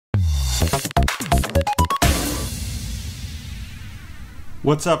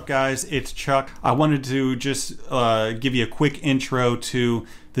What's up, guys? It's Chuck. I wanted to just give you a quick intro to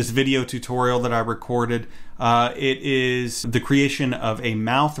this video tutorial that I recorded. It is the creation of a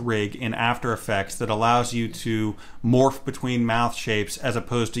mouth rig in After Effects that allows you to morph between mouth shapes as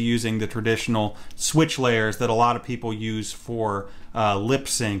opposed to using the traditional switch layers that a lot of people use for lip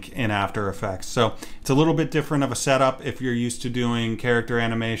sync in After Effects. So it's a little bit different of a setup if you're used to doing character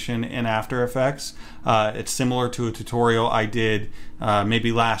animation in After Effects. It's similar to a tutorial I did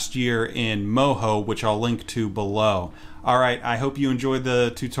maybe last year in Moho, which I'll link to below. Alright, I hope you enjoyed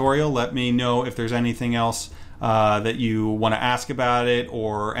the tutorial. Let me know if there's anything else that you want to ask about it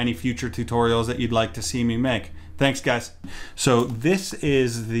or any future tutorials that you'd like to see me make. Thanks, guys. So this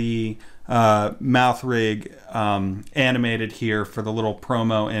is the mouth rig animated here for the little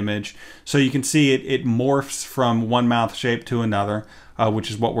promo image. So you can see it morphs from one mouth shape to another,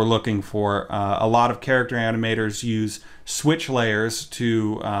 which is what we're looking for. A lot of character animators use switch layers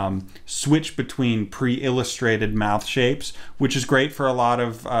to switch between pre-illustrated mouth shapes, which is great for a lot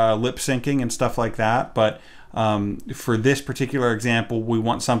of lip syncing and stuff like that. But for this particular example, we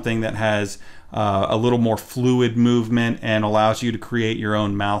want something that has a little more fluid movement and allows you to create your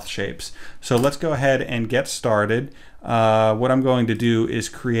own mouth shapes. So let's go ahead and get started. What I'm going to do is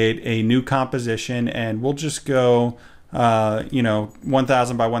create a new composition, and we'll just go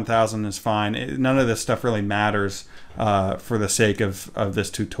 1000 by 1000 is fine. None of this stuff really matters for the sake of this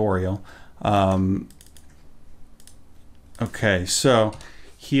tutorial. Okay, so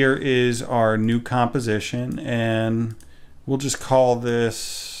here is our new composition, and we'll just call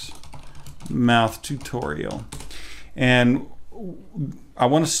this mouth tutorial. And I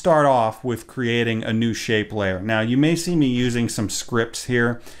want to start off with creating a new shape layer. Now, you may see me using some scripts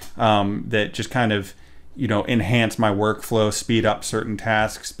here that just kind of enhance my workflow, speed up certain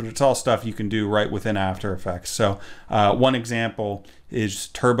tasks, but it's all stuff you can do right within After Effects. So one example is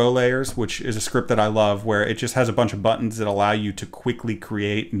turbo layers, which is a script that I love, where it just has a bunch of buttons that allow you to quickly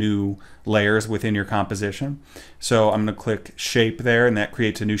create new layers within your composition. So I'm going to click shape there, and that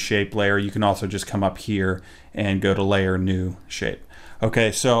creates a new shape layer. You can also just come up here and go to layer new shape. Okay,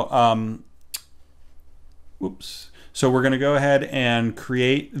 so So we're going to go ahead and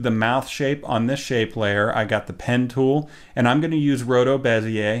create the mouth shape on this shape layer. I got the pen tool, and I'm going to use Roto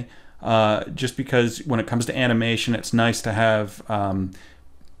Bezier just because when it comes to animation, it's nice to have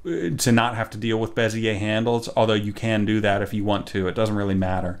to not have to deal with Bezier handles, although you can do that if you want to. It doesn't really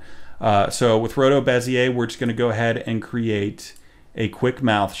matter. So with Roto Bezier, we're just going to go ahead and create a quick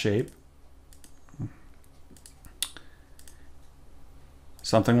mouth shape.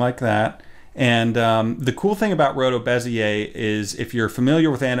 Something like that. And the cool thing about Roto Bezier is, if you're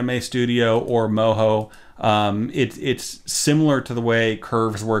familiar with Anime Studio or Moho, it's similar to the way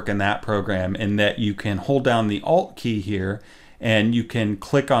curves work in that program, in that you can hold down the Alt key here and you can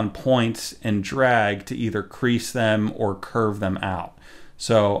click on points and drag to either crease them or curve them out.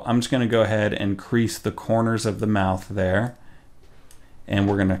 So I'm just going to go ahead and crease the corners of the mouth there. And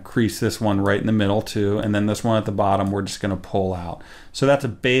we're going to crease this one right in the middle too, and then this one at the bottom we're just going to pull out. So that's a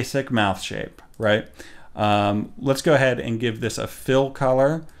basic mouth shape, right? Let's go ahead and give this a fill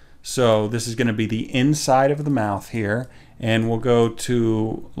color. So this is going to be the inside of the mouth here, and we'll go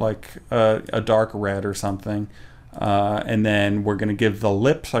to like a dark red or something. And then we're going to give the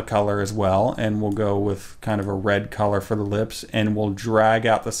lips a color as well, and we'll go with kind of a red color for the lips, and we'll drag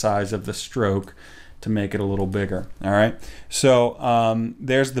out the size of the stroke to make it a little bigger. All right, so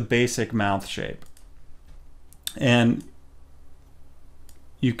there's the basic mouth shape, and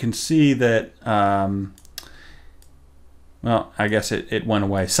you can see that well, I guess it went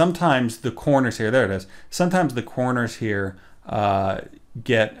away. Sometimes the corners here, there it is, sometimes the corners here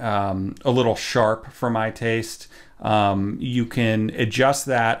get a little sharp for my taste. You can adjust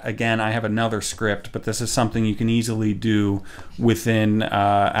that. Again, I have another script, but this is something you can easily do within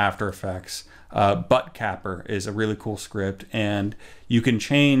After Effects. Butt Capper is a really cool script, and you can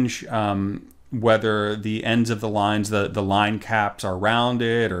change whether the ends of the lines, the line caps are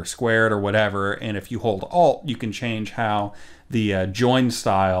rounded or squared or whatever, and if you hold Alt, you can change how the join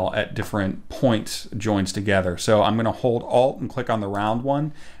style at different points joins together. So I'm going to hold Alt and click on the round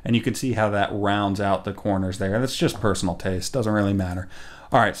one, and you can see how that rounds out the corners there. That's just personal taste, doesn't really matter.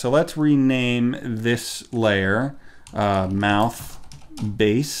 All right, so let's rename this layer mouth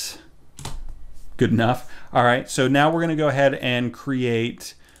base. Good enough. All right, so now we're going to go ahead and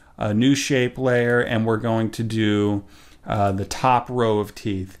create a new shape layer, and we're going to do the top row of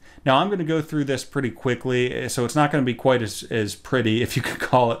teeth. Now I'm going to go through this pretty quickly, so it's not going to be quite as pretty, if you could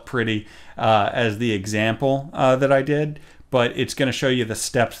call it pretty, as the example that I did. but it's going to show you the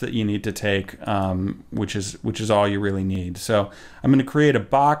steps that you need to take, which is all you really need. So I'm going to create a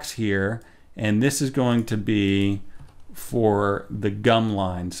box here, and this is going to be for the gum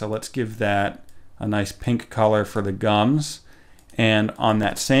line. So let's give that a nice pink color for the gums. And on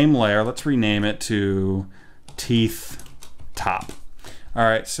that same layer, let's rename it to teeth top. All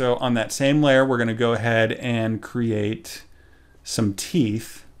right, so on that same layer, we're going to go ahead and create some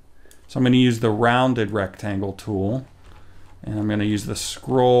teeth. So I'm going to use the rounded rectangle tool, and I'm going to use the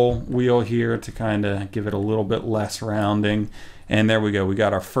scroll wheel here to kind of give it a little bit less rounding. And there we go. We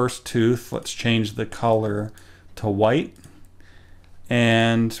got our first tooth. Let's change the color to white.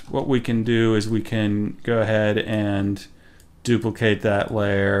 And what we can do is we can go ahead and duplicate that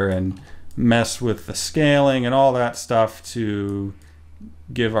layer and mess with the scaling and all that stuff to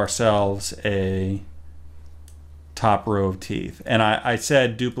give ourselves a top row of teeth. And I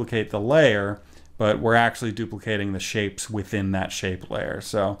said duplicate the layer, but we're actually duplicating the shapes within that shape layer.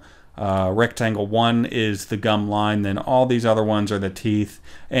 So rectangle 1 is the gum line, then all these other ones are the teeth,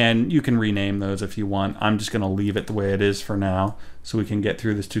 and you can rename those if you want. I'm just going to leave it the way it is for now so we can get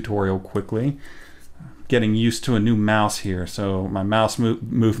through this tutorial quickly. Getting used to a new mouse here, so my mouse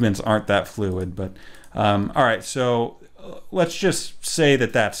movements aren't that fluid, but all right, so let's just say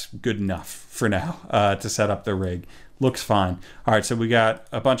that that's good enough for now to set up the rig. Looks fine. All right, so we got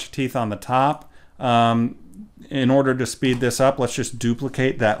a bunch of teeth on the top. In order to speed this up, let's just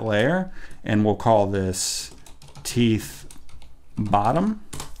duplicate that layer, and we'll call this teeth bottom.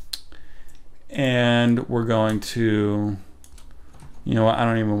 And we're going to, you know what, I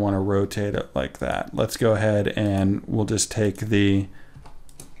don't even want to rotate it like that. Let's go ahead and we'll just take the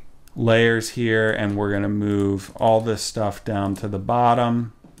layers here, and we're going to move all this stuff down to the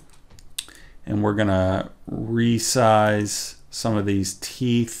bottom, and we're going to resize some of these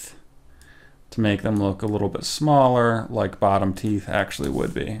teeth to make them look a little bit smaller, like bottom teeth actually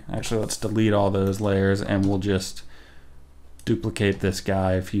would be. Actually, let's delete all those layers, and we'll just duplicate this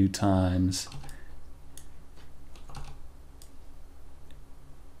guy a few times.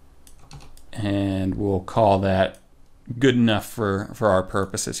 And we'll call that good enough for our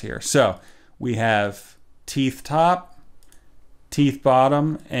purposes here. So we have teeth top, teeth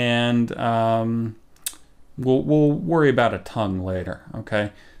bottom, and we'll worry about a tongue later,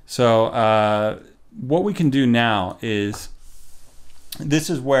 okay? So what we can do now is, this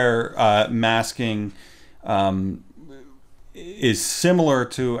is where masking is similar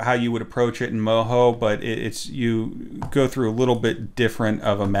to how you would approach it in Moho, but you go through a little bit different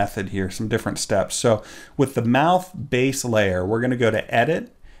of a method here, some different steps. So with the mouth base layer, we're going to go to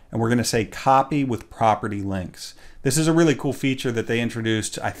Edit, and we're going to say Copy with Property Links. This is a really cool feature that they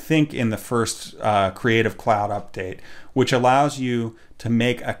introduced, I think, in the first Creative Cloud update, which allows you to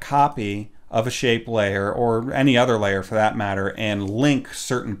make a copy of a shape layer, or any other layer for that matter, and link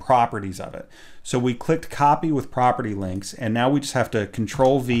certain properties of it. So we clicked Copy with Property Links, and now we just have to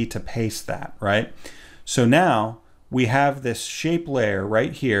Control V to paste that, right? So now we have this shape layer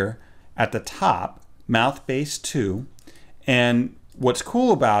right here at the top, mouth base 2, and what's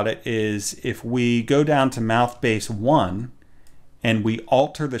cool about it is if we go down to mouth base 1 and we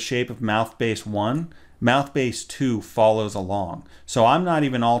alter the shape of mouth base 1, mouth base 2 follows along. So I'm not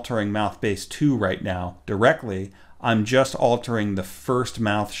even altering mouth base 2 right now directly, I'm just altering the first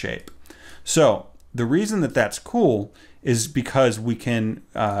mouth shape. So the reason that that's cool is because we can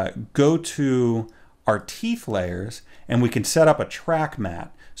go to our teeth layers and we can set up a track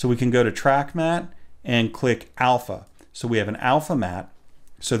mat. So we can go to track mat and click alpha. So we have an alpha mat,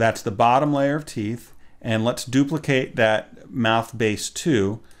 so that's the bottom layer of teeth, and let's duplicate that mouth base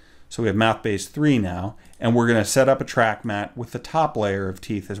 2. So we have mouth base 3 now, and we're going to set up a track mat with the top layer of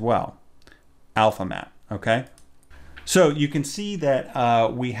teeth as well. Alpha mat, okay? So you can see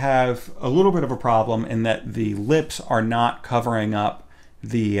that we have a little bit of a problem in that the lips are not covering up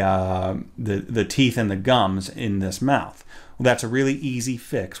the teeth and the gums in this mouth. Well, that's a really easy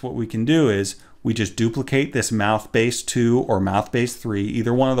fix. What we can do is we just duplicate this mouth base 2 or mouth base 3,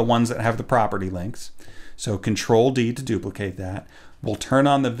 either one of the ones that have the property links. So Control D to duplicate that. We'll turn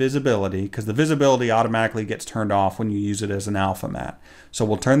on the visibility, because the visibility automatically gets turned off when you use it as an alpha mat. So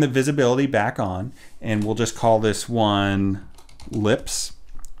we'll turn the visibility back on, and we'll just call this one lips.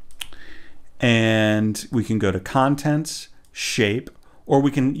 And we can go to Contents, Shape, or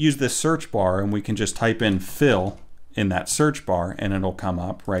we can use this search bar and we can just type in fill in that search bar and it'll come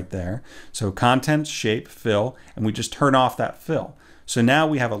up right there. So Contents, Shape, Fill, and we just turn off that fill. So now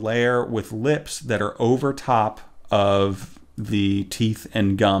we have a layer with lips that are over top of the teeth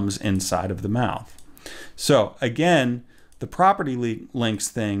and gums inside of the mouth. So again, the property links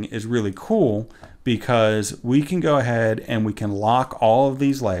thing is really cool because we can go ahead and we can lock all of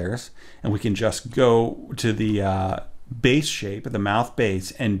these layers, and we can just go to the base shape, the mouth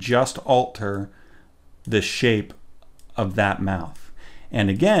base, and just alter the shape of that mouth. And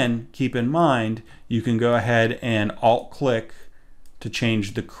again, keep in mind, you can go ahead and alt-click to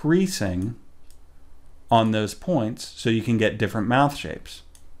change the creasing on those points so you can get different mouth shapes.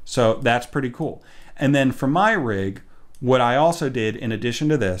 So that's pretty cool. And then for my rig, what I also did in addition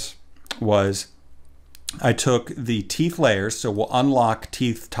to this was I took the teeth layers, so we'll unlock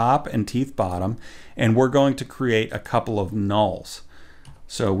teeth top and teeth bottom, and we're going to create a couple of nulls.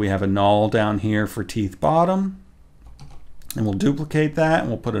 So we have a null down here for teeth bottom, and we'll duplicate that, and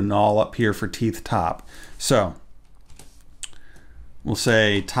we'll put a null up here for teeth top. So we'll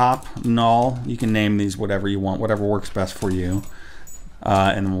say top null. You can name these whatever you want, whatever works best for you.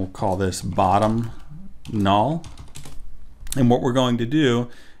 And we'll call this bottom null. And what we're going to do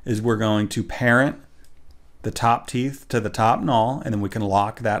is we're going to parent the top teeth to the top null, and then we can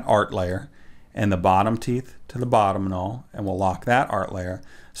lock that art layer, and the bottom teeth to the bottom null, and we'll lock that art layer.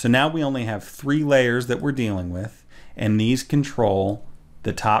 So now we only have 3 layers that we're dealing with, and these control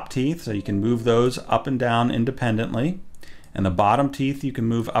the top teeth, so you can move those up and down independently, and the bottom teeth you can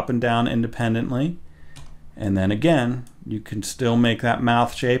move up and down independently. And then again, you can still make that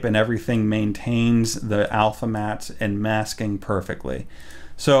mouth shape, and everything maintains the alpha mats and masking perfectly.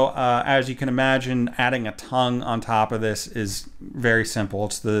 So as you can imagine, adding a tongue on top of this is very simple.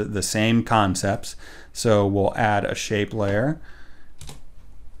 It's the same concepts. So we'll add a shape layer.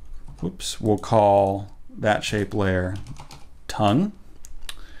 Whoops, we'll call that shape layer tongue.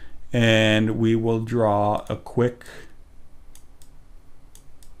 And we will draw a quick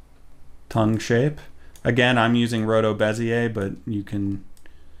tongue shape. Again, I'm using Roto Bezier, but you can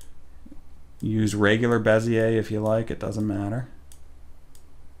use regular Bezier if you like, it doesn't matter.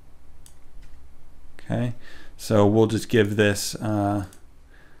 Okay, so we'll just give this a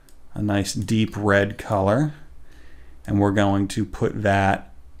nice deep red color, and we're going to put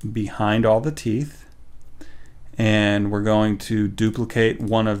that behind all the teeth, and we're going to duplicate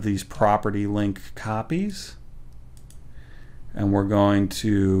one of these property link copies, and we're going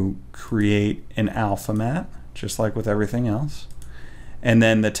to create an alpha mat just like with everything else. And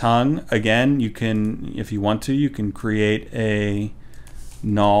then the tongue, again, you can, if you want to, you can create a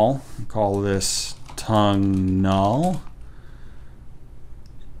null, call this tongue null,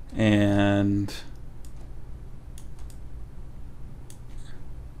 and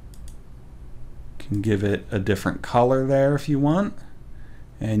can give it a different color there if you want,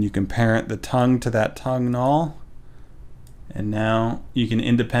 and you can parent the tongue to that tongue null, and now you can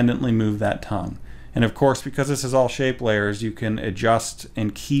independently move that tongue. And of course, because this is all shape layers, you can adjust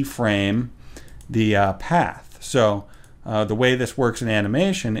and keyframe the path. So the way this works in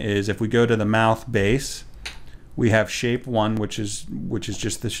animation is if we go to the mouth base, we have shape 1, which is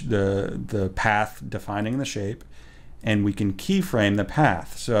just the path defining the shape, and we can keyframe the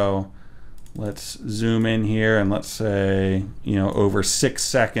path. So let's zoom in here, and let's say, you know, over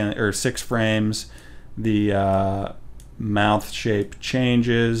 6 frames, the mouth shape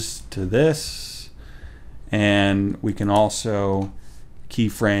changes to this, and we can also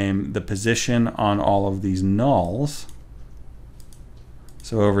keyframe the position on all of these nulls.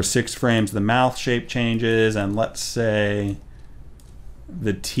 So over 6 frames, the mouth shape changes, and let's say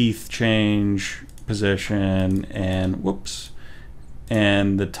the teeth change position, and whoops,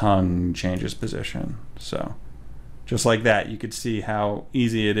 and the tongue changes position. So just like that, you could see how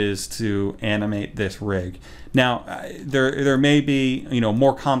easy it is to animate this rig. Now, there may be, you know,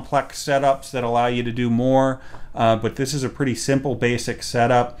 more complex setups that allow you to do more, but this is a pretty simple, basic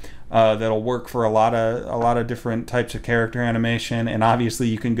setup that'll work for a lot of different types of character animation. And obviously,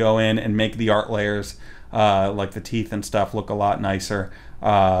 you can go in and make the art layers, like the teeth and stuff, look a lot nicer.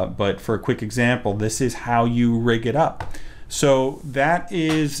 But for a quick example, this is how you rig it up. So that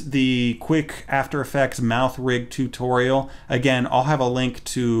is the quick After Effects mouth rig tutorial. Again, I'll have a link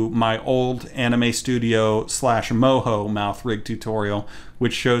to my old Anime Studio / Moho mouth rig tutorial,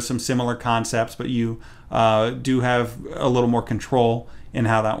 which shows some similar concepts, but you do have a little more control in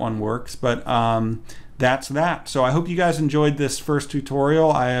how that one works. But that's that. So I hope you guys enjoyed this first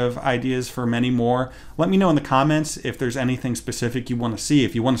tutorial. I have ideas for many more. Let me know in the comments if there's anything specific you want to see.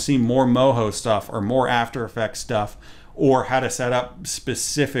 If you want to see more Moho stuff or more After Effects stuff, or how to set up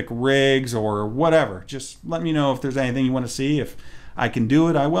specific rigs or whatever, just let me know if there's anything you want to see. If I can do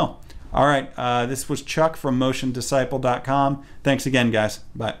it, I will. All right, this was Chuck from MotionDisciple.com. Thanks again, guys.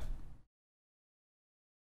 Bye.